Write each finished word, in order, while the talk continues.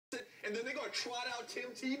and then they're going to trot out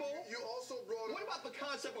Tim Tebow? You also brought up... What about the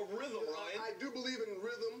concept of rhythm, Ryan? I do believe in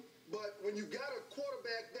rhythm, but when you got a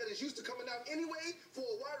quarterback that is used to coming out anyway for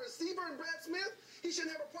a wide receiver in Brad Smith, he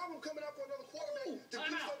shouldn't have a problem coming out for another quarterback to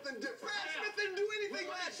do something different. Brad Smith didn't do anything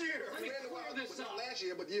last year. Let me clear this up. Not last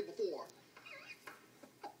year, but the year before.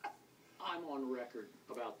 I'm on record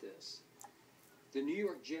about this. The New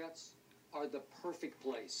York Jets are the perfect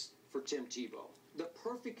place for Tim Tebow. The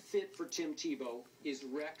perfect fit for Tim Tebow is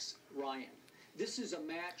Rex Ryan. This is a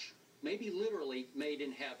match, maybe literally, made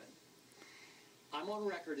in heaven. I'm on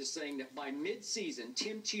record as saying that by mid-season,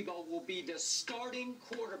 Tim Tebow will be the starting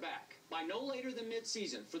quarterback by no later than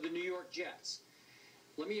mid-season for the New York Jets.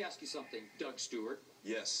 Let me ask you something, Doug Stewart.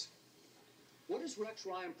 Yes. What does Rex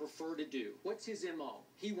Ryan prefer to do? What's his M.O.?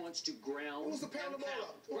 He wants to ground and pound.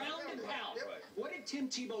 Ground and pound. Right. What did Tim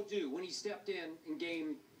Tebow do when he stepped in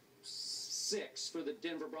game 6 for the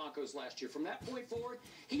Denver Broncos last year? From that point forward,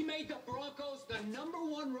 he made the Broncos the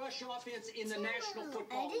 #1 rush offense in the National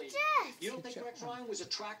Football League. You don't think Rex Ryan was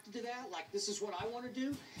attracted to that? Like, this is what I want to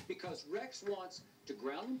do? Because Rex wants to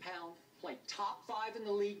ground and pound, play top 5 in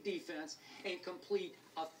the league defense, and complete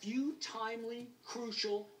a few timely,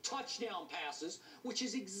 crucial touchdown passes, which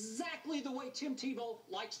is exactly the way Tim Tebow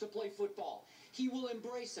likes to play football. He will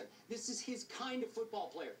embrace it. This is his kind of football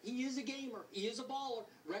player. He is a gamer. He is a baller.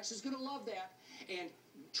 Rex is going to love that. And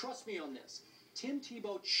trust me on this. Tim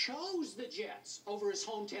Tebow chose the Jets over his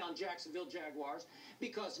hometown Jacksonville Jaguars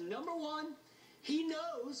because, number one, he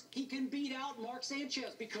knows he can beat out Mark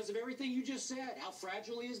Sanchez because of everything you just said, how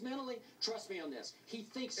fragile he is mentally. Trust me on this. He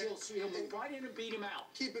thinks he'll move right in and beat him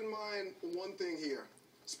out. Keep in mind one thing here.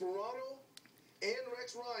 Sperano and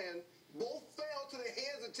Rex Ryan both fell to the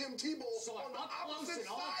hands of Tim Tebow on the opposite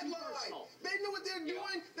sideline. They know what they're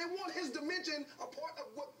doing. They want his dimension, a part of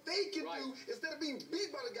what they can do, instead of being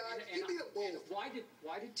beat by the guy. He beat them both.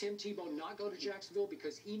 Why did Tim Tebow not go to Jacksonville?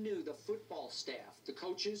 Because he knew the football staff, the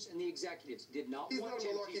coaches, and the executives did not want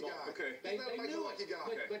Tim Tebow. Okay. They knew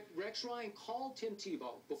it. But Rex Ryan called Tim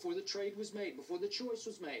Tebow before the trade was made, before the choice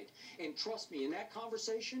was made. And trust me, in that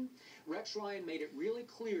conversation, Rex Ryan made it really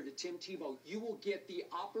clear to Tim Tebow, you will get the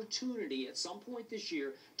opportunity at some point this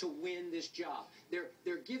year to win this job.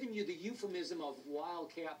 They're giving you the euphemism of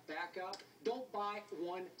wildcat backup. Don't buy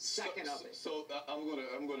 1 second of it. So I'm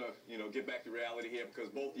gonna get back to reality here because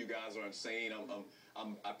both you guys are insane.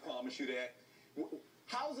 I promise you that.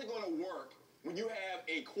 How's it gonna work when you have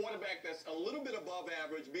a quarterback that's a little bit above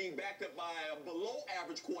average being backed up by a below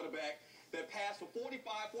average quarterback that passed for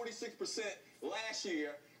 45-46% last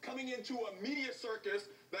year, coming into a media circus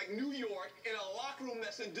like New York in a locker room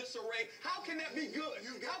that's in disarray? How can that be good?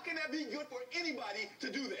 How can that be good for anybody to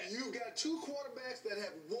do that? You've got 2 quarterbacks that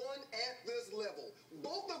have won at this level.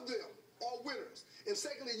 Both of them are winners. And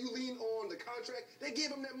secondly, you lean on the contract. They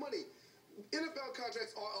gave him that money. NFL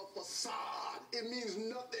contracts are a facade. It means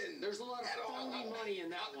nothing. There's a lot of phony money in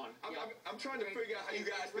that one. I'm trying to figure out how you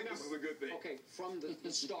guys think this is a good thing. Okay, from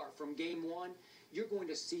the start, from game 1, you're going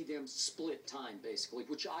to see them split time, basically,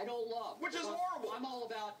 which I don't love. Which is horrible. I'm all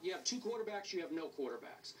about, you have 2 quarterbacks, you have no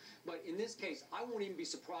quarterbacks. But in this case, I won't even be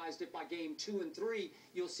surprised if by game 2 and 3,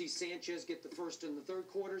 you'll see Sanchez get the first and the third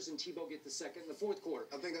quarters and Tebow get the second and the fourth quarter.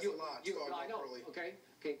 I think that's a lot. I know, early. Okay.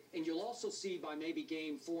 And you'll also see by maybe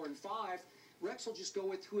game 4 and 5, Rex will just go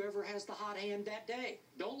with whoever has the hot hand that day.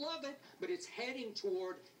 Don't love it, but it's heading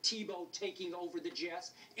toward Tebow taking over the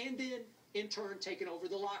Jets and then, in turn, taking over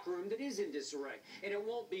the locker room that is in disarray. And it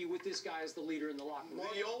won't be with this guy as the leader in the locker room.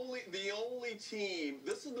 The only team,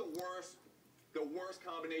 this is the worst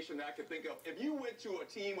combination that I could think of. If you went to a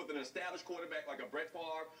team with an established quarterback like a Brett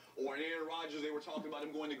Favre or an Aaron Rodgers, they were talking about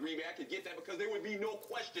him going to Green Bay, I could get that because there would be no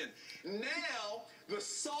question. Now, the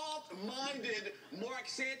soft-minded Mark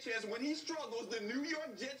Sanchez, when he struggles, the New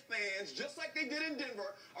York Jets fans, just like they did in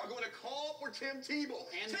Denver, are going to call for Tim Tebow.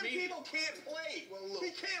 Tim Tebow can't play. Well, look.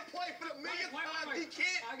 He can't play for the millionth time. He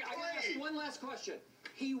can't play. I got to ask one last question.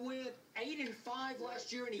 He went 8-5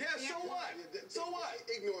 last year, and he can't so what? So what?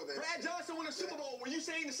 Ignore that. Brad Johnson won a Super Bowl. Were you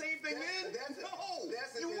saying the same thing then? No,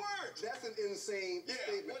 you weren't. That's an insane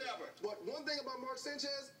statement. Whatever. But one thing about Mark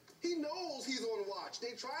Sanchez, he knows he's on watch.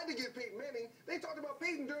 They tried to get Peyton Manning. They talked about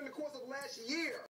Peyton during the course of last year.